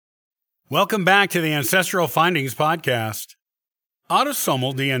Welcome back to the Ancestral Findings Podcast.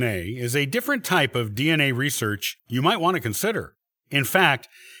 Autosomal DNA is a different type of DNA research you might want to consider. In fact,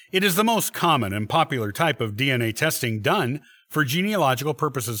 it is the most common and popular type of DNA testing done for genealogical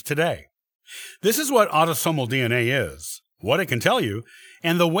purposes today. This is what autosomal DNA is, what it can tell you,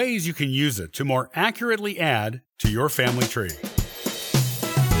 and the ways you can use it to more accurately add to your family tree.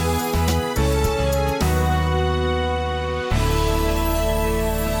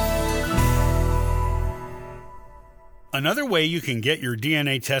 Another way you can get your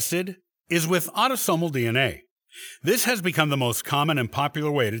DNA tested is with autosomal DNA. This has become the most common and popular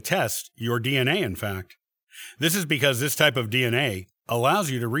way to test your DNA, in fact. This is because this type of DNA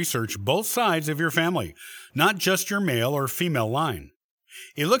allows you to research both sides of your family, not just your male or female line.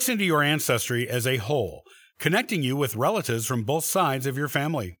 It looks into your ancestry as a whole, connecting you with relatives from both sides of your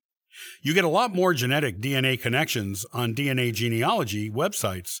family. You get a lot more genetic DNA connections on DNA genealogy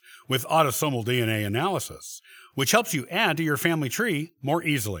websites with autosomal DNA analysis, which helps you add to your family tree more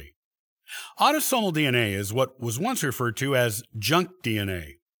easily. Autosomal DNA is what was once referred to as junk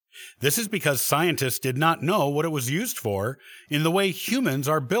DNA. This is because scientists did not know what it was used for in the way humans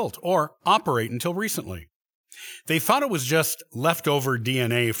are built or operate until recently. They thought it was just leftover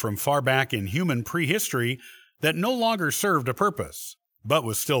DNA from far back in human prehistory that no longer served a purpose, but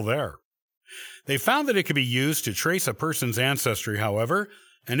was still there. They found that it could be used to trace a person's ancestry, however,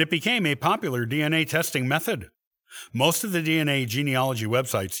 and it became a popular DNA testing method. Most of the DNA genealogy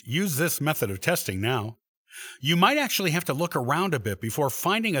websites use this method of testing now. You might actually have to look around a bit before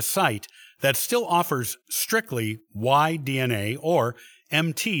finding a site that still offers strictly Y-DNA or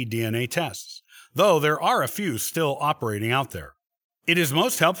mtDNA tests, though there are a few still operating out there. It is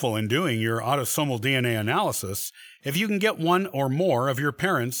most helpful in doing your autosomal DNA analysis if you can get one or more of your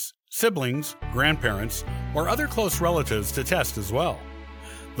parents, siblings, grandparents, or other close relatives to test as well.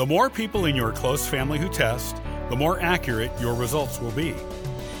 The more people in your close family who test, the more accurate your results will be.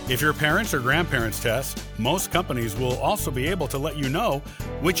 If your parents or grandparents test, most companies will also be able to let you know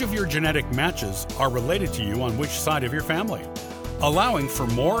which of your genetic matches are related to you on which side of your family, allowing for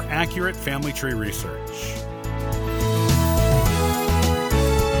more accurate family tree research.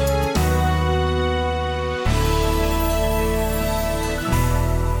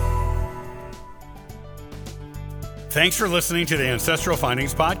 Thanks for listening to the Ancestral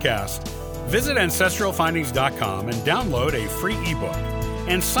Findings Podcast. Visit ancestralfindings.com and download a free ebook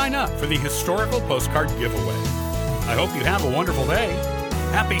and sign up for the historical postcard giveaway. I hope you have a wonderful day.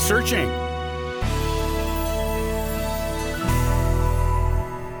 Happy searching!